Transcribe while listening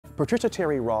Patricia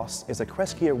Terry Ross is a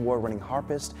Kresge Award-winning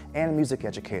harpist and music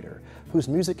educator whose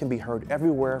music can be heard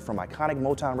everywhere from iconic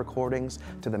Motown recordings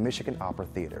to the Michigan Opera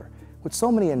Theater. With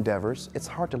so many endeavors, it's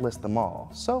hard to list them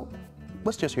all, so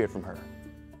let's just hear it from her.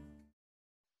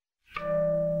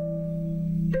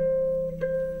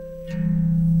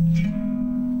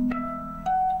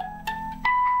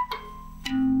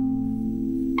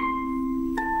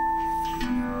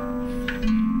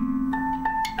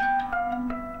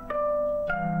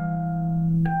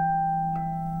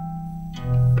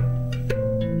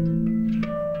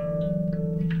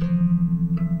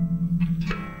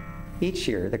 Each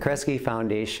year, the Kresge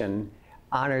Foundation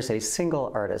honors a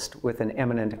single artist with an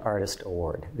Eminent Artist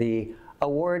Award. The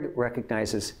award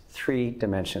recognizes three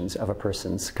dimensions of a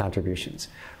person's contributions.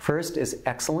 First is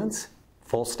excellence,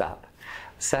 full stop.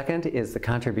 Second is the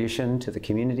contribution to the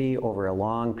community over a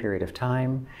long period of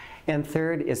time. And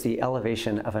third is the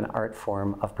elevation of an art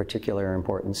form of particular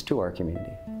importance to our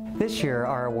community. This year,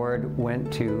 our award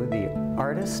went to the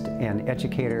artist and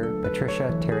educator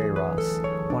Patricia Terry Ross,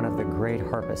 one of the great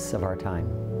harpists of our time.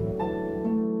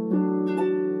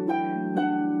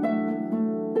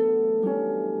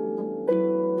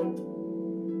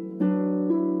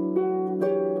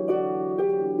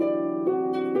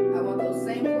 I want those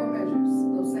same four measures.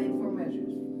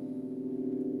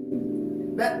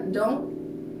 But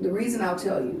the reason I'll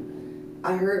tell you,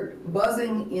 I heard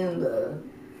buzzing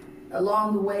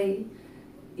along the way.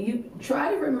 You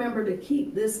try to remember to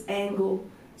keep this angle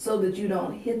so that you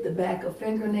don't hit the back of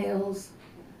fingernails.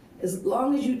 As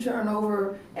long as you turn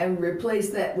over and replace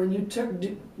that, when you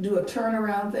do a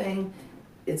turnaround thing,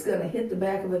 it's gonna hit the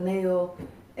back of a nail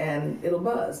and it'll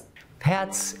buzz.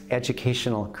 Pat's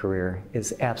educational career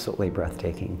is absolutely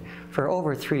breathtaking. For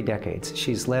over 3 decades,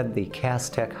 she's led the Cass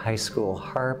Tech High School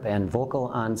harp and vocal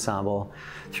ensemble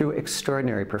through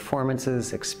extraordinary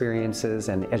performances, experiences,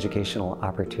 and educational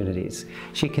opportunities.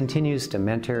 She continues to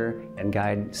mentor and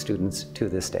guide students to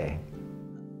this day.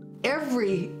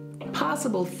 Every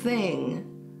possible thing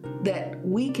that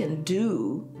we can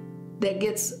do that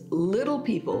gets little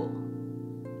people,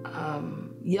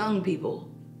 young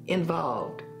people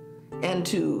involved, and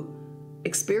to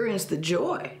experience the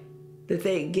joy that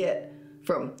they get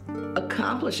from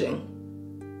accomplishing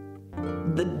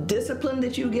the discipline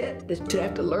that you get, to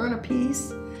have to learn a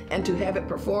piece and to have it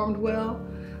performed well.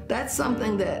 That's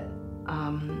something that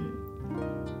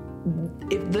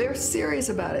if they're serious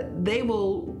about it, they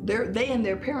and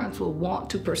their parents will want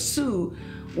to pursue,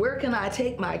 where can I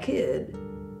take my kid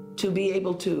to be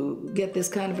able to get this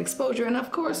kind of exposure? And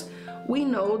of course, we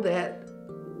know that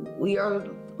we are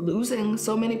losing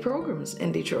so many programs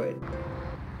in Detroit.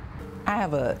 I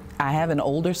have an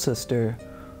older sister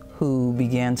who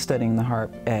began studying the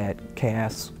harp at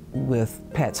Cass with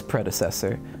Pat's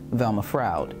predecessor, Velma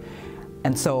Froud.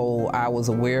 And so I was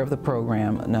aware of the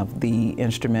program and of the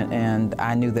instrument, and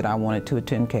I knew that I wanted to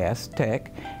attend Cass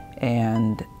Tech.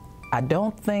 And I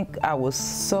don't think I was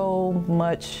so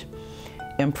much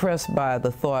impressed by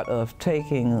the thought of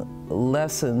taking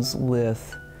lessons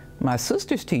with my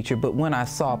sister's teacher, but when I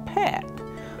saw Pat,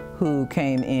 who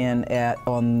came in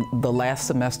on the last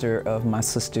semester of my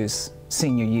sister's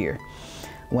senior year,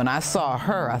 when I saw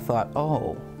her, I thought,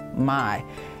 oh my,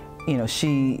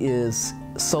 she is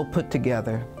so put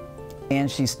together,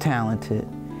 and she's talented,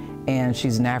 and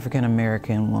she's an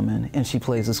African-American woman, and she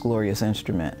plays this glorious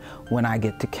instrument. When I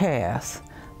get to Cass,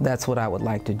 that's what I would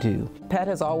like to do. Pat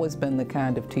has always been the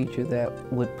kind of teacher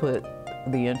that would put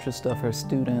the interest of her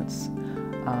students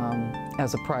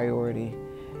as a priority,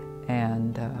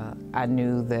 and I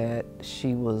knew that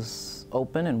she was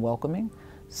open and welcoming.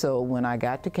 So when I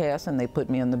got to Cass and they put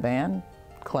me in the band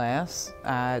class,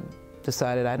 I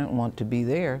decided I didn't want to be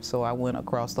there, so I went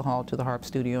across the hall to the harp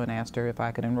studio and asked her if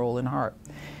I could enroll in harp,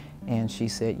 and she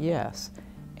said yes,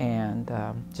 and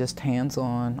just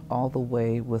hands-on all the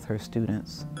way with her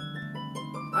students.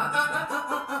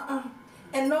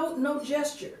 And no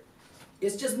gesture.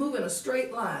 It's just moving a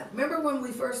straight line. Remember when we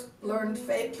first learned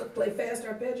to play fast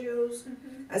arpeggios?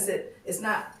 I said, it's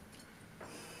not,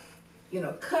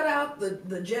 cut out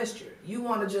the gesture. You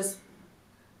want to just,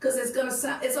 because it's going to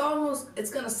sound,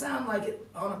 it's going to sound like it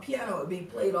on a piano, it would be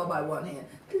played all by one hand.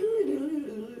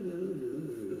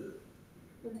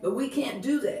 But we can't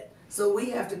do that. So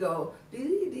we have to go,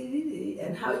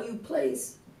 and how you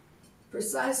place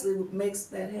precisely makes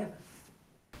that happen.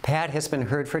 Pat has been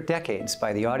heard for decades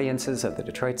by the audiences of the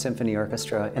Detroit Symphony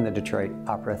Orchestra and the Detroit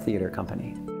Opera Theater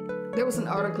Company. There was an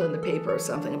article in the paper or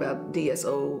something about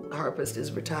DSO Harpist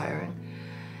is retiring.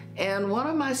 And one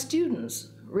of my students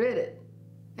read it,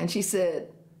 and she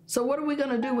said, so what are we going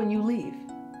to do when you leave?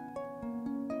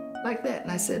 Like that.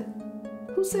 And I said,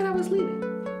 Who said I was leaving?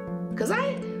 Because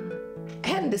I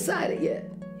hadn't decided yet,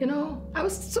 you know? I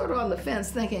was sort of on the fence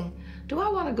thinking, do I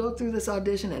want to go through this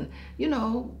audition? And, you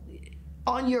know,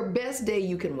 on your best day,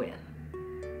 you can win,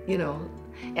 you know?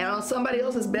 And on somebody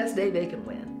else's best day, they can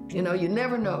win. You know, you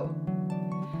never know.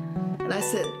 And I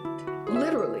said,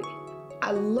 literally,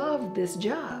 I love this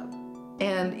job.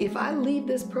 And if I leave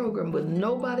this program with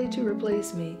nobody to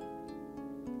replace me,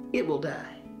 it will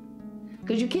die.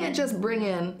 Because you can't just bring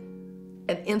in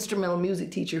an instrumental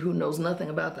music teacher who knows nothing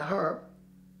about the harp.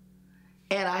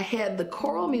 And I had the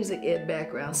choral music ed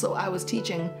background, so I was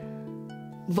teaching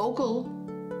vocal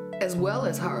as well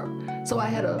as harp. So I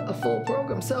had a full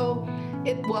program. So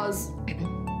it was,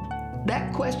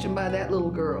 that question by that little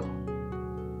girl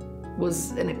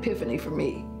was an epiphany for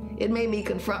me. It made me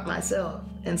confront myself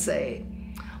and say,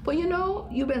 well, you know,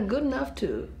 you've been good enough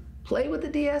to play with the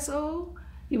DSO,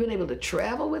 you've been able to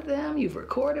travel with them, you've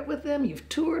recorded with them, you've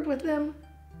toured with them.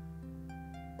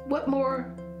 What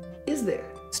more is there?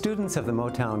 Students of the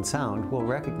Motown sound will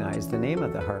recognize the name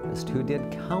of the harpist who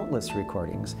did countless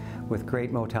recordings with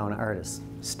great Motown artists.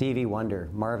 Stevie Wonder,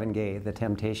 Marvin Gaye, The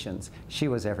Temptations. She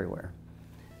was everywhere.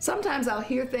 Sometimes I'll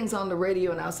hear things on the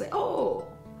radio and I'll say, oh,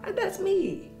 that's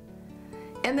me.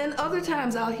 And then other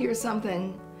times I'll hear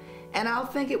something and I'll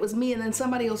think it was me, and then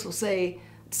somebody else will say,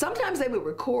 sometimes they would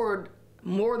record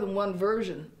more than one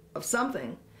version of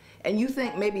something, and you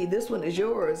think maybe this one is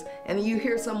yours, and you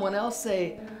hear someone else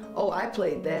say, oh, I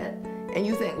played that. And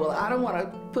you think, well, I don't want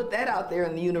to put that out there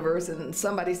in the universe, and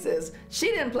somebody says, she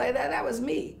didn't play that, that was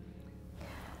me.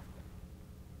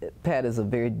 Pat is a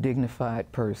very dignified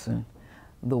person.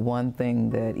 The one thing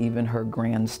that even her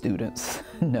grand students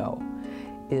know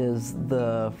is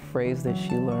the phrase that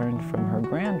she learned from her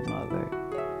grandmother,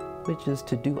 which is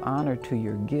to do honor to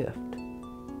your gift.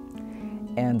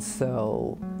 And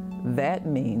so that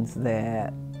means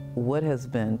that what has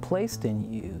been placed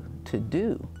in you to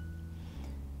do,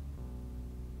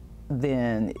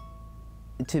 then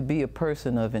to be a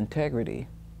person of integrity,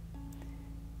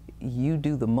 you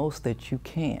do the most that you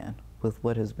can with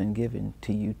what has been given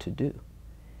to you to do.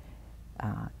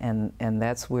 And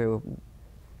that's where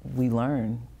we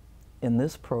learn in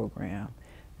this program,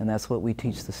 and that's what we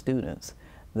teach the students.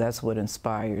 That's what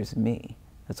inspires me.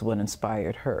 That's what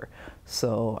inspired her.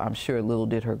 So I'm sure little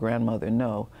did her grandmother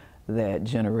know that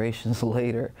generations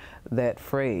later, that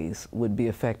phrase would be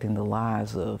affecting the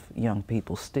lives of young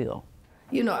people still.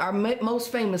 You know, our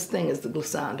most famous thing is the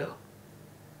glissando.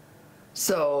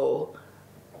 So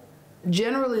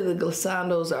generally the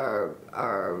glissandos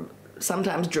are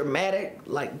sometimes dramatic,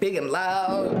 like big and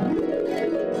loud.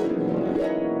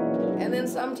 And then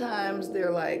sometimes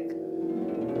they're like,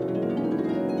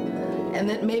 and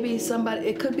then maybe somebody,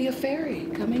 it could be a fairy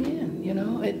coming in, you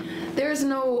know? There's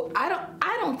no, I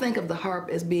don't think of the harp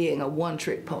as being a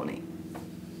one-trick pony.